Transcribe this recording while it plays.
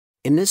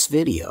In this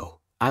video,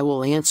 I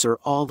will answer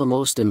all the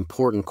most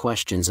important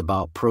questions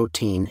about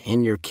protein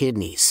and your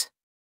kidneys.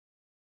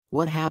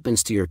 What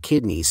happens to your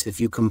kidneys if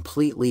you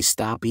completely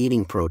stop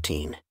eating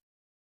protein?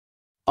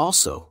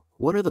 Also,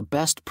 what are the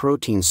best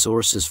protein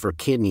sources for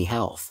kidney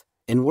health,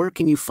 and where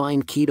can you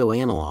find keto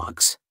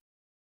analogs?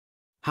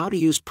 How to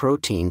use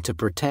protein to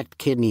protect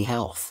kidney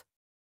health.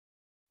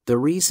 The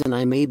reason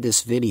I made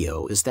this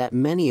video is that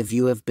many of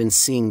you have been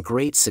seeing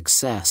great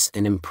success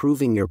in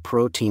improving your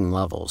protein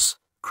levels,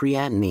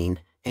 creatinine,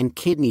 and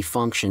kidney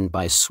function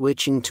by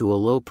switching to a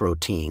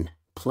low-protein,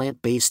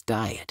 plant-based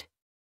diet.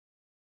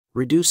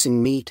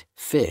 Reducing meat,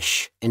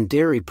 fish, and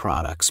dairy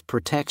products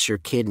protects your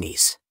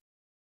kidneys.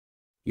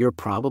 You're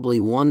probably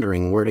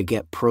wondering where to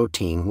get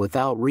protein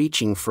without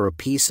reaching for a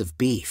piece of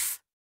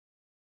beef.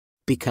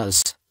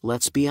 Because,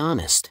 let's be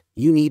honest,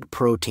 you need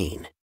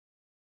protein.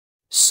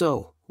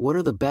 So, what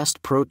are the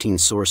best protein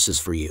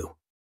sources for you?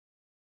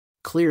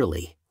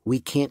 Clearly, we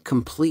can't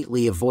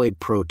completely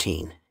avoid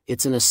protein.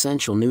 It's an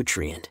essential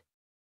nutrient.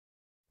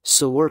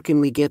 So where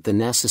can we get the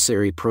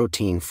necessary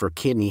protein for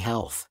kidney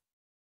health?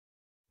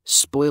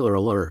 Spoiler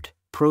alert,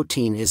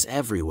 protein is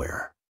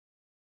everywhere.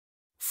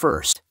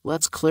 First,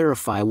 let's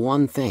clarify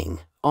one thing: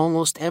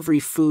 almost every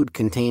food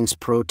contains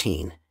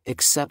protein,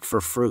 except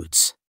for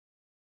fruits.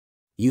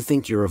 You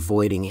think you're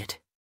avoiding it?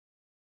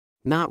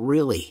 Not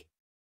really.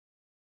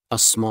 A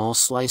small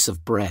slice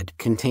of bread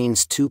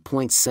contains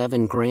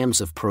 2.7 grams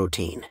of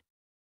protein.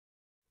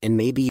 And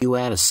maybe you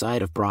add a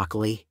side of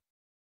broccoli?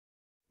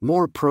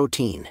 More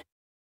protein.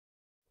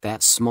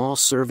 That small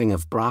serving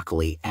of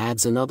broccoli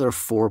adds another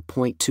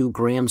 4.2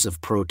 grams of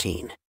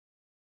protein.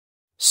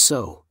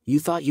 So,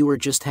 you thought you were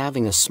just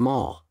having a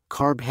small,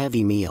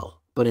 carb-heavy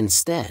meal, but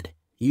instead,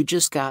 you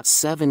just got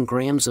 7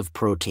 grams of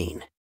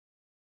protein.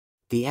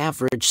 The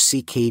average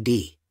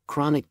CKD,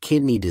 chronic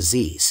kidney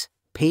disease,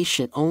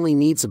 patient only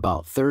needs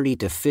about 30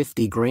 to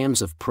 50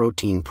 grams of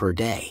protein per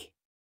day.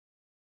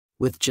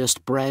 With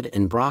just bread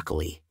and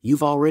broccoli,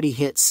 you've already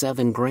hit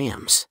 7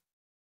 grams.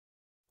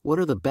 What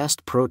are the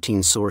best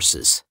protein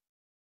sources?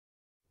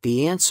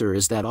 The answer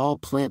is that all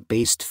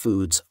plant-based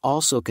foods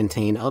also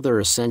contain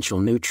other essential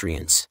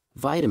nutrients,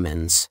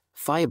 vitamins,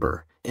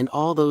 fiber, and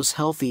all those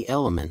healthy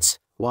elements,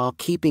 while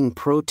keeping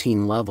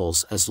protein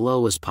levels as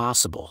low as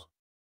possible.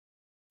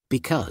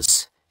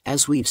 Because,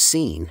 as we've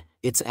seen,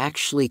 it's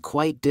actually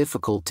quite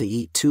difficult to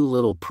eat too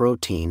little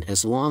protein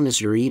as long as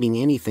you're eating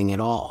anything at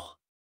all.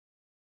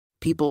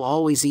 People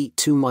always eat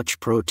too much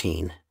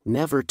protein,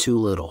 never too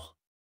little.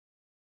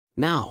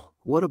 Now,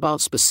 what about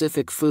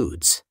specific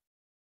foods?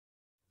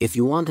 If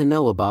you want to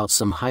know about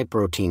some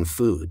high-protein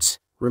foods,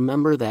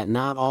 remember that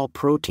not all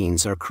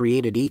proteins are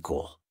created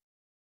equal.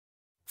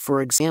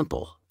 For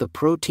example, the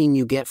protein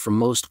you get from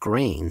most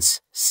grains,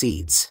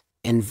 seeds,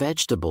 and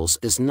vegetables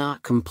is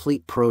not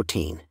complete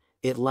protein.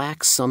 It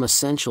lacks some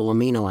essential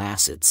amino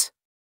acids.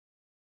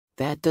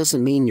 That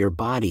doesn't mean your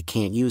body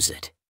can't use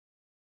it.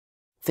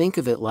 Think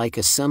of it like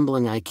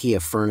assembling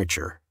IKEA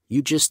furniture: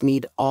 you just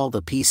need all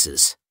the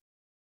pieces.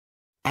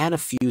 Add a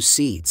few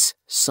seeds,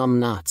 some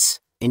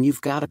nuts, and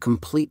you've got a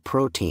complete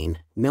protein,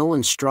 no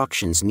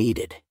instructions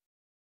needed.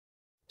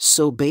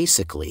 So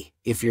basically,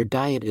 if your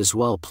diet is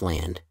well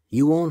planned,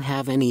 you won't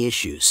have any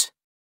issues.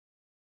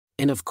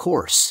 And of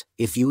course,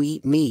 if you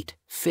eat meat,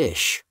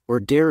 fish, or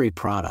dairy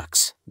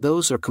products,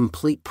 those are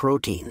complete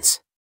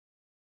proteins.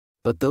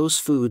 But those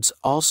foods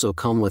also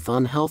come with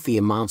unhealthy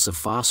amounts of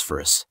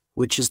phosphorus,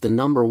 which is the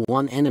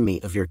 #1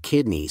 enemy of your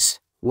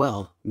kidneys,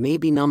 well,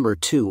 maybe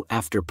 #2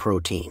 after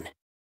protein.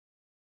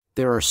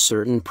 There are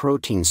certain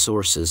protein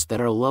sources that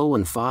are low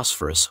in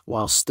phosphorus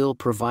while still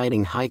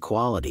providing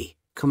high-quality,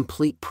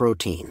 complete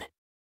protein.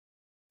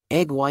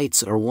 Egg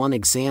whites are one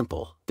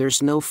example.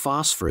 There's no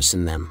phosphorus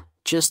in them,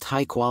 just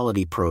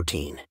high-quality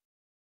protein.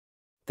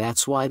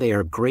 That's why they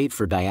are great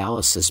for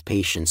dialysis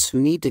patients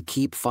who need to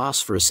keep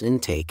phosphorus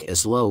intake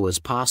as low as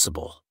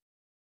possible.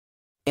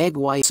 Egg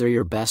whites are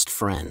your best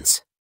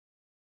friends.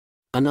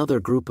 Another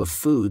group of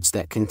foods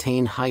that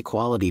contain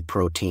high-quality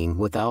protein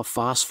without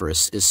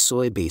phosphorus is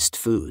soy-based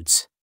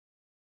foods.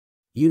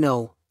 You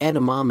know,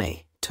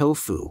 edamame,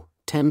 tofu,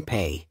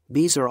 tempeh,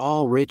 these are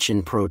all rich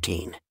in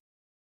protein.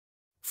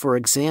 For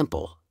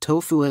example,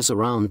 tofu has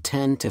around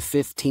 10 to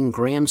 15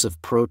 grams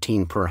of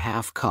protein per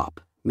half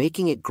cup,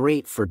 making it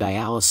great for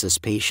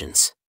dialysis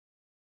patients.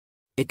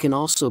 It can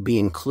also be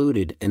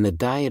included in the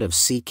diet of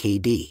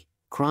CKD,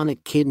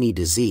 chronic kidney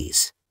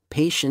disease,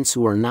 patients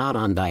who are not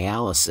on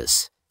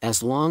dialysis,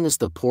 as long as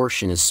the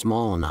portion is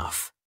small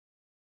enough.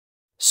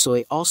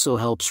 Soy also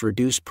helps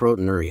reduce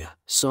proteinuria,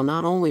 so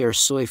not only are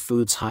soy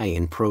foods high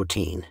in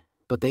protein,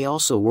 but they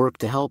also work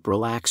to help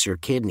relax your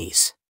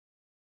kidneys.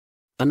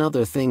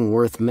 Another thing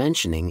worth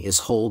mentioning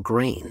is whole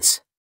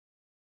grains.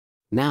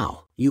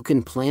 Now, you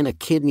can plan a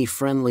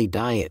kidney-friendly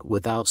diet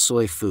without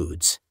soy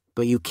foods,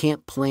 but you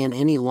can't plan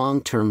any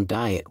long-term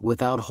diet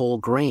without whole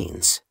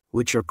grains,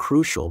 which are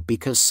crucial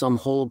because some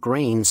whole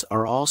grains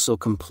are also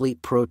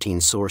complete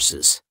protein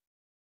sources.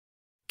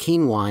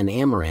 Quinoa and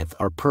amaranth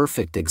are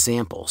perfect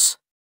examples.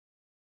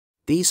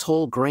 These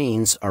whole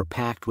grains are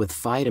packed with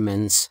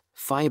vitamins,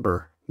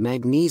 fiber,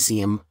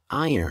 magnesium,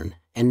 iron,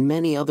 and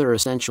many other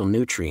essential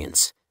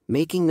nutrients,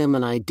 making them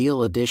an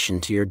ideal addition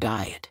to your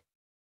diet.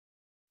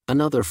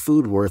 Another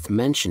food worth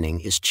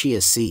mentioning is chia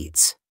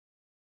seeds.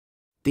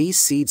 These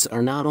seeds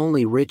are not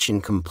only rich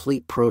in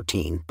complete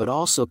protein but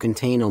also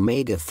contain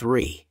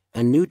omega-3,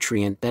 a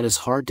nutrient that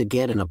is hard to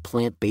get in a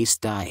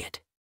plant-based diet.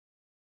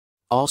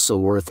 Also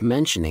worth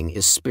mentioning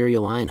is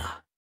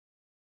spirulina.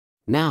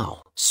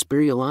 Now,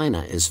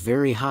 spirulina is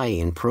very high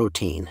in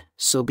protein,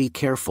 so be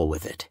careful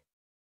with it.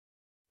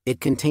 It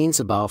contains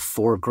about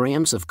 4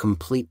 grams of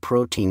complete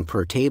protein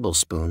per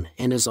tablespoon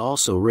and is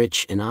also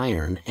rich in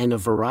iron and a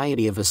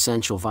variety of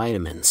essential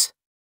vitamins.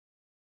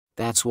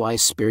 That's why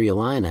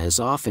spirulina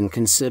is often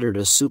considered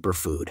a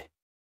superfood.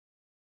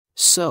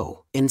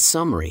 So, in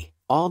summary,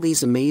 all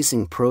these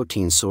amazing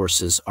protein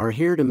sources are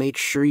here to make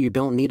sure you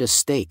don't need a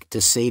steak to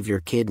save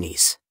your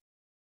kidneys.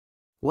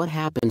 What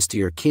happens to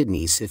your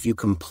kidneys if you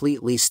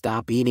completely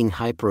stop eating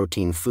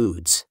high-protein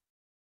foods?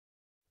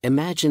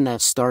 Imagine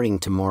that starting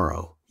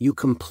tomorrow, you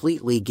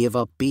completely give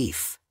up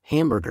beef,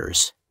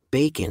 hamburgers,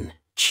 bacon,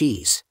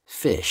 cheese,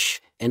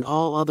 fish, and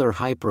all other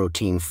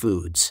high-protein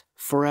foods,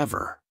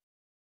 forever.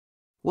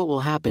 What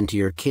will happen to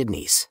your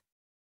kidneys?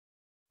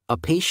 A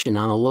patient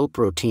on a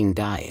low-protein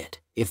diet,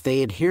 if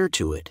they adhere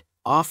to it,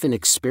 often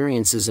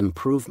experiences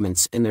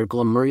improvements in their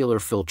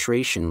glomerular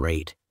filtration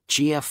rate,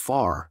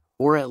 GFR,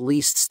 or at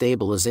least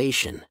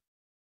stabilization.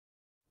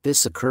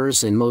 This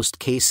occurs in most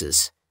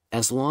cases,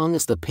 as long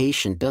as the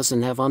patient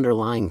doesn't have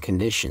underlying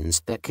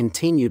conditions that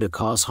continue to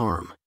cause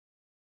harm.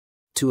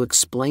 To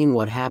explain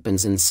what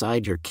happens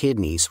inside your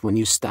kidneys when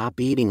you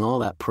stop eating all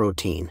that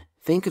protein,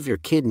 think of your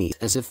kidneys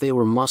as if they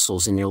were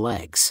muscles in your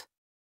legs.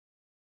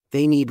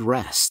 They need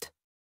rest.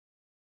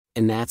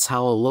 And that's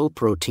how a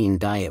low-protein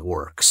diet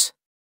works.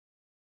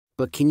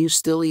 But can you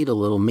still eat a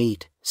little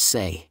meat,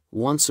 say,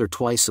 once or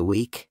twice a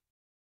week?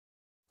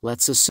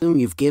 Let's assume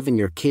you've given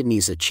your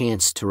kidneys a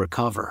chance to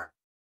recover.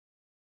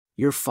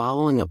 You're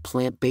following a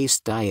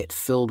plant-based diet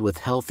filled with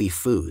healthy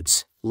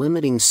foods,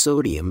 limiting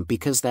sodium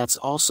because that's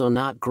also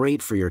not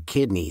great for your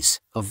kidneys,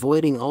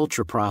 avoiding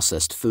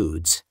ultra-processed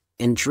foods,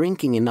 and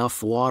drinking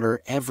enough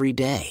water every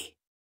day.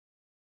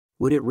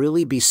 Would it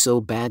really be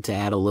so bad to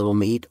add a little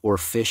meat or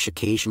fish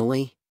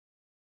occasionally?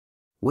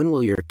 When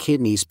will your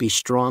kidneys be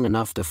strong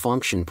enough to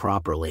function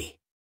properly?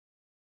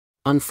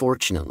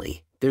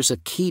 Unfortunately, there's a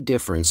key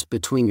difference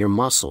between your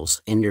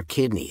muscles and your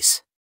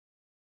kidneys.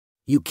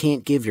 You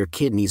can't give your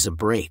kidneys a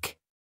break.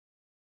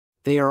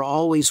 They are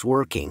always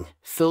working,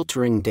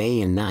 filtering day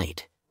and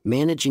night,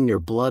 managing your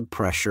blood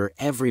pressure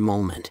every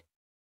moment.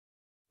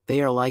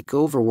 They are like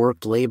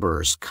overworked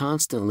laborers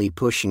constantly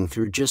pushing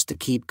through just to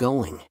keep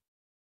going.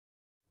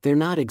 They're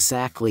not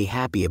exactly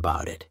happy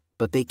about it,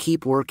 but they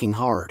keep working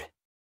hard.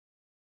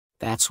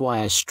 That's why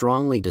I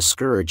strongly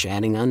discourage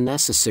adding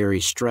unnecessary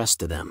stress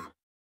to them.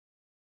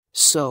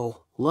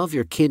 So, love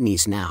your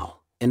kidneys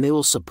now, and they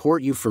will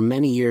support you for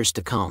many years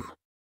to come.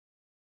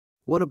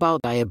 What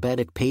about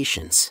diabetic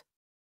patients?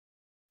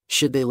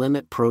 Should they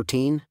limit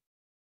protein?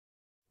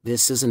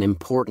 This is an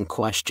important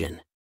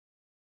question.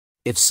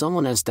 If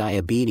someone has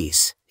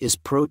diabetes, is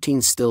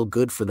protein still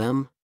good for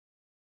them?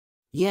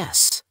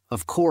 Yes,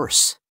 of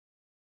course.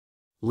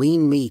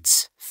 Lean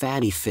meats,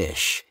 fatty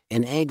fish,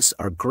 and eggs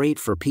are great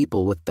for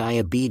people with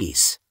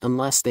diabetes,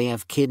 unless they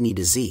have kidney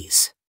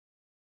disease.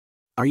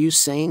 Are you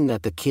saying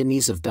that the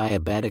kidneys of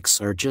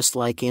diabetics are just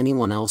like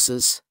anyone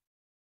else's?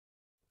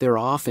 They're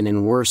often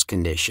in worse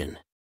condition.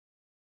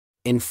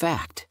 In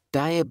fact,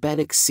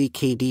 diabetic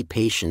CKD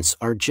patients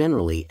are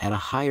generally at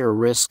a higher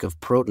risk of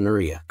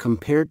proteinuria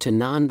compared to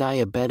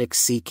non-diabetic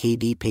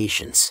CKD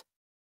patients.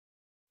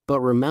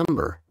 But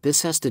remember,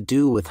 this has to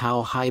do with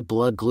how high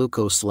blood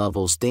glucose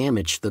levels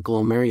damage the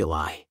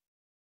glomeruli.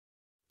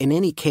 In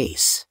any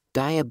case,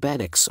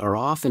 diabetics are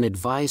often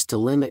advised to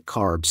limit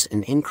carbs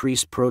and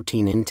increase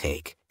protein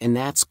intake, and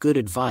that's good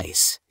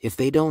advice if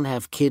they don't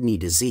have kidney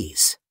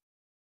disease.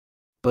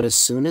 But as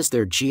soon as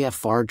their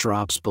GFR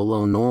drops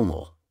below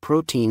normal,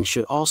 protein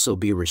should also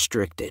be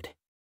restricted.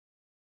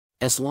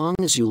 As long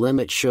as you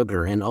limit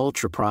sugar and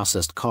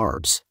ultra-processed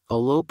carbs, a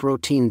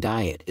low-protein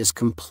diet is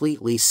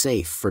completely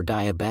safe for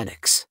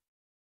diabetics.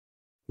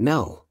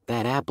 No,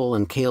 that apple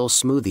and kale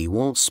smoothie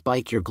won't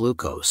spike your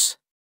glucose.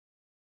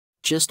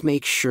 Just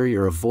make sure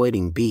you're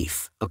avoiding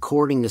beef,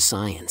 according to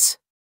science.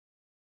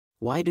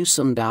 Why do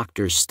some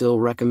doctors still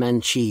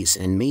recommend cheese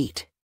and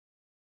meat?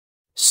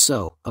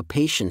 So, a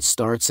patient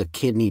starts a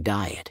kidney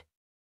diet.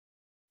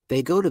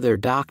 They go to their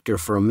doctor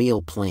for a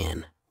meal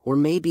plan, or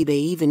maybe they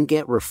even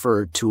get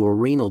referred to a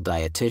renal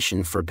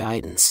dietitian for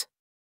guidance.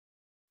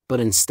 But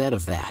instead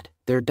of that,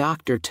 their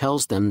doctor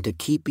tells them to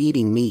keep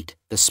eating meat,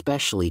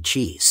 especially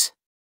cheese.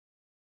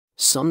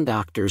 Some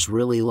doctors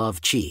really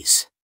love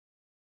cheese.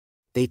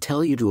 They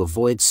tell you to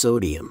avoid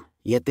sodium,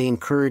 yet they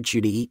encourage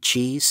you to eat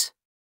cheese?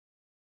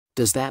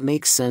 Does that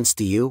make sense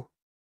to you?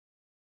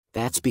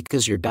 That's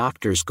because your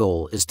doctor's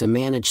goal is to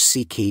manage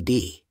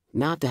CKD,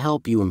 not to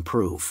help you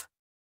improve.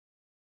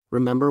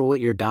 Remember what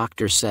your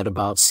doctor said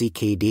about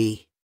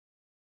CKD?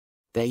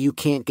 That you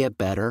can't get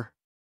better?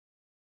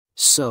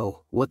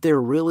 So, what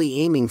they're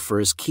really aiming for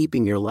is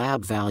keeping your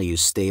lab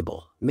values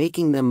stable,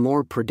 making them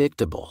more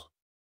predictable.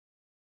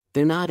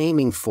 They're not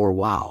aiming for,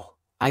 wow,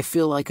 I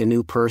feel like a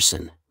new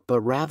person,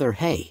 but rather,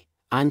 hey,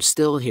 I'm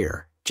still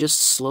here, just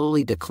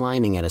slowly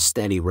declining at a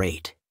steady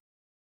rate.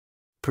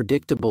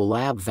 Predictable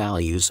lab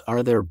values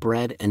are their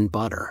bread and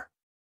butter.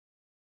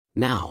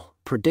 Now,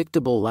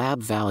 predictable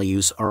lab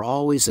values are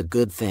always a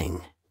good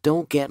thing,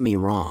 don't get me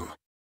wrong.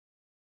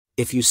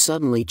 If you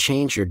suddenly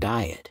change your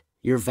diet,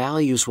 your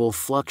values will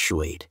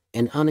fluctuate,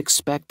 and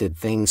unexpected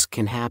things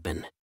can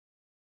happen.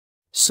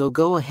 So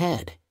go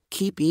ahead,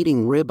 keep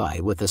eating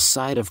ribeye with a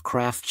side of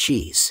Kraft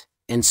cheese,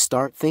 and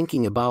start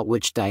thinking about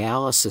which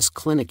dialysis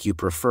clinic you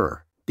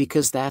prefer,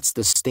 because that's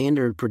the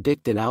standard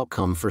predicted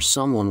outcome for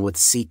someone with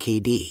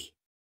CKD.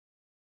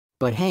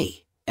 But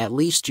hey, at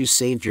least you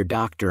saved your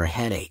doctor a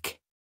headache.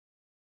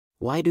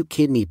 Why do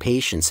kidney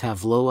patients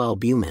have low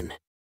albumin?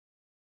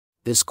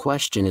 This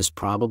question is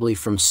probably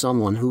from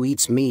someone who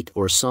eats meat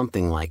or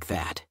something like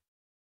that.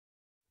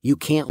 You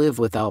can't live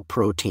without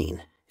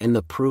protein, and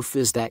the proof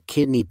is that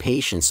kidney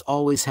patients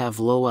always have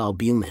low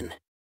albumin.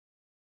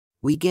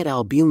 We get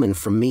albumin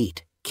from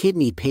meat,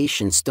 kidney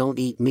patients don't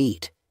eat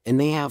meat, and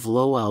they have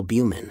low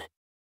albumin.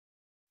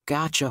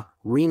 Gotcha,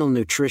 renal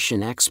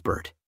nutrition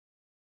expert.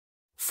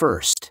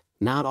 First,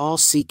 not all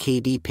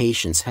CKD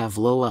patients have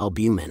low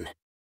albumin.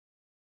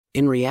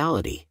 In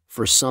reality,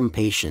 for some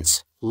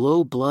patients,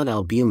 low blood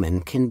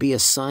albumin can be a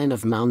sign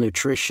of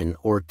malnutrition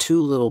or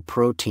too little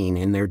protein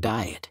in their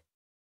diet.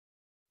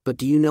 But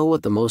do you know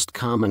what the most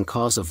common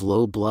cause of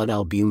low blood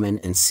albumin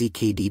in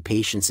CKD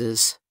patients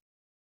is?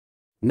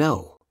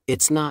 No,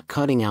 it's not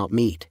cutting out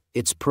meat,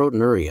 it's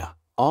proteinuria,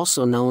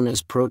 also known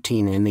as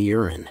protein in the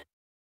urine.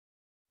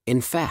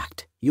 In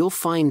fact, you'll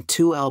find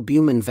two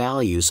albumin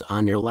values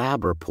on your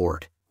lab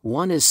report.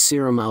 One is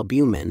serum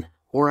albumin,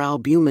 or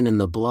albumin in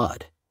the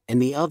blood,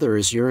 and the other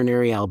is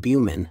urinary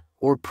albumin,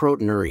 or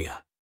proteinuria.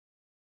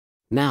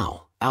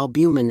 Now,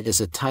 albumin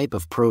is a type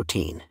of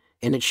protein,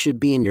 and it should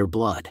be in your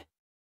blood.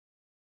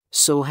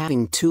 So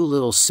having too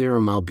little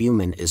serum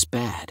albumin is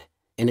bad,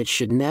 and it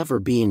should never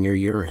be in your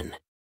urine.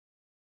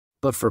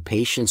 But for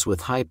patients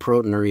with high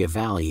proteinuria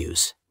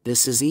values,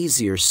 this is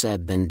easier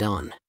said than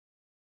done.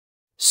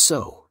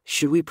 So,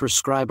 should we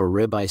prescribe a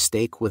ribeye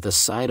steak with a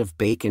side of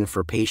bacon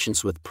for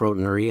patients with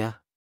proteinuria?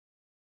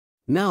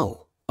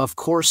 No, of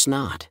course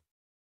not.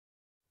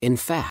 In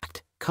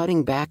fact,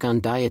 cutting back on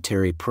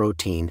dietary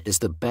protein is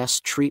the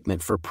best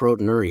treatment for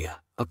proteinuria,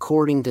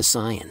 according to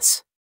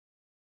science.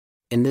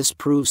 And this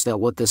proves that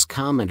what this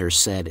commenter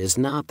said is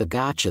not the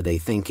gotcha they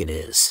think it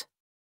is.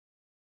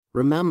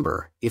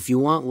 Remember, if you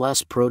want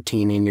less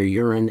protein in your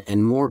urine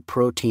and more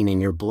protein in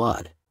your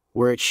blood,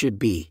 where it should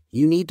be,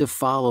 you need to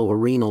follow a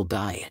renal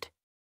diet.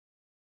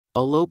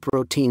 A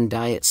low-protein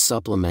diet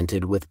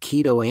supplemented with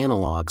keto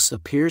analogs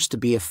appears to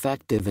be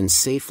effective in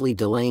safely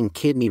delaying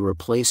kidney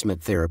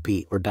replacement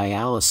therapy or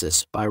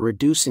dialysis by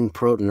reducing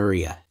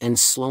proteinuria and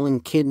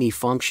slowing kidney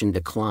function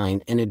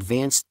decline and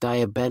advanced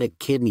diabetic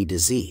kidney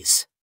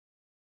disease.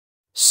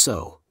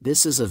 So,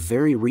 this is a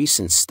very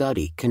recent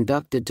study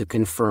conducted to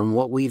confirm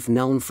what we've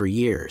known for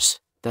years,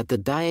 that the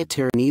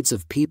dietary needs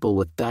of people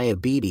with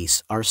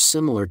diabetes are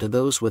similar to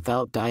those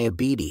without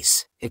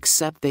diabetes,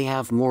 except they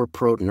have more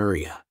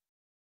proteinuria.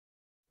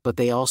 But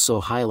they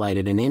also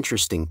highlighted an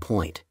interesting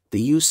point,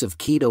 the use of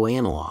keto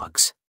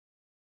analogs.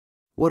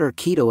 What are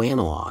keto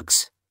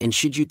analogs, and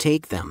should you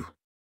take them?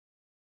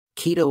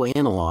 Keto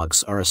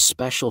analogs are a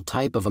special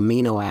type of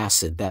amino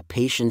acid that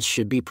patients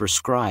should be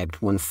prescribed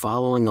when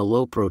following a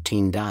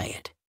low-protein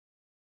diet.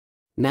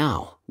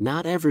 Now,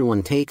 not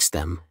everyone takes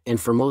them, and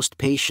for most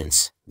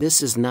patients,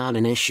 this is not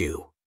an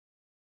issue.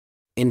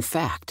 In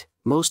fact,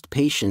 most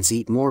patients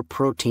eat more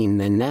protein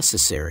than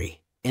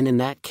necessary, and in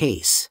that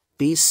case,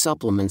 these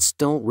supplements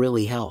don't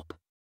really help.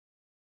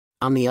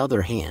 On the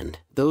other hand,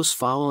 those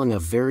following a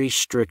very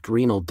strict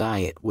renal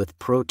diet with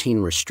protein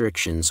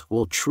restrictions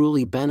will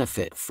truly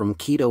benefit from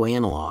keto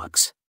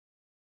analogs.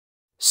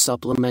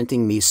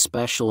 Supplementing these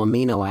special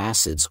amino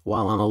acids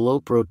while on a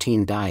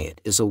low-protein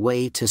diet is a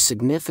way to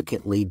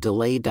significantly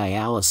delay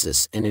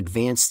dialysis in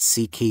advanced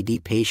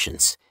CKD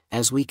patients,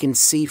 as we can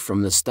see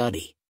from the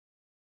study.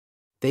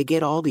 They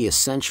get all the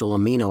essential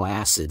amino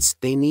acids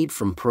they need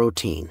from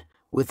protein,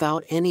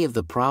 without any of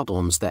the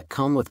problems that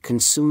come with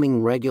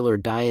consuming regular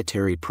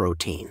dietary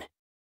protein.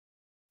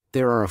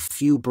 There are a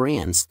few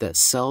brands that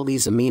sell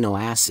these amino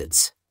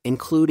acids,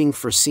 including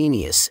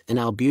Fresenius and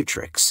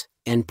Albutrix,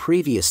 and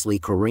previously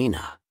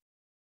Corina.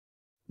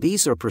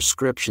 These are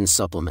prescription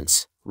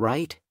supplements,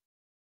 right?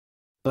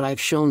 But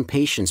I've shown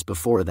patients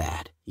before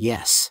that,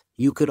 yes,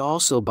 you could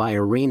also buy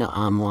Arena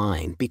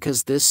online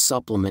because this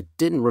supplement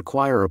didn't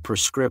require a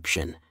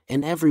prescription,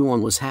 and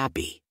everyone was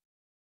happy.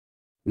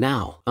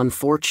 Now,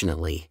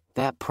 unfortunately,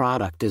 that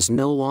product is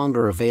no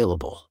longer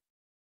available.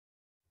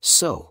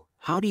 So,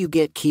 how do you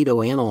get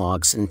keto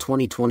analogs in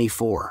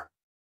 2024?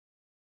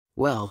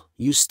 Well,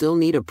 you still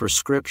need a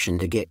prescription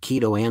to get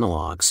keto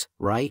analogs,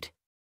 right?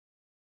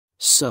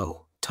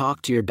 So,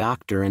 talk to your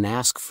doctor and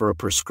ask for a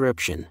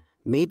prescription,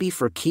 maybe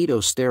for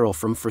Ketosterol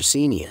from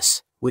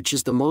Fresenius, which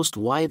is the most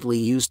widely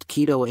used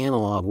keto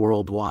analog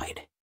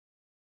worldwide.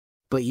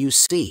 But you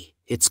see,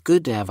 it's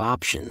good to have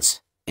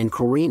options, and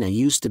Corina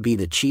used to be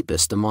the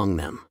cheapest among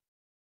them.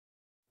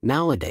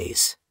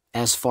 Nowadays,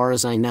 as far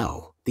as I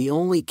know, the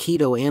only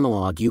keto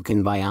analog you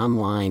can buy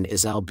online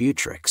is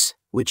Albutrix,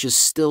 which is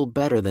still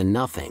better than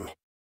nothing.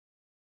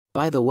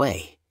 By the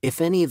way,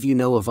 if any of you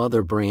know of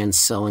other brands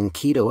selling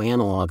keto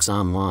analogs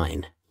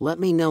online, let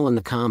me know in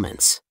the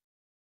comments.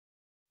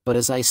 But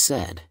as I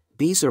said,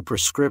 these are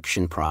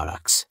prescription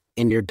products,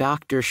 and your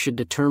doctor should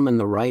determine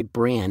the right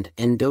brand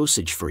and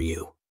dosage for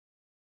you.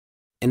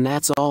 And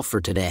that's all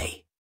for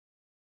today.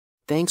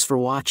 Thanks for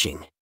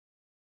watching.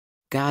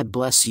 God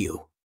bless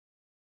you.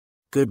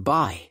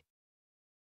 Goodbye.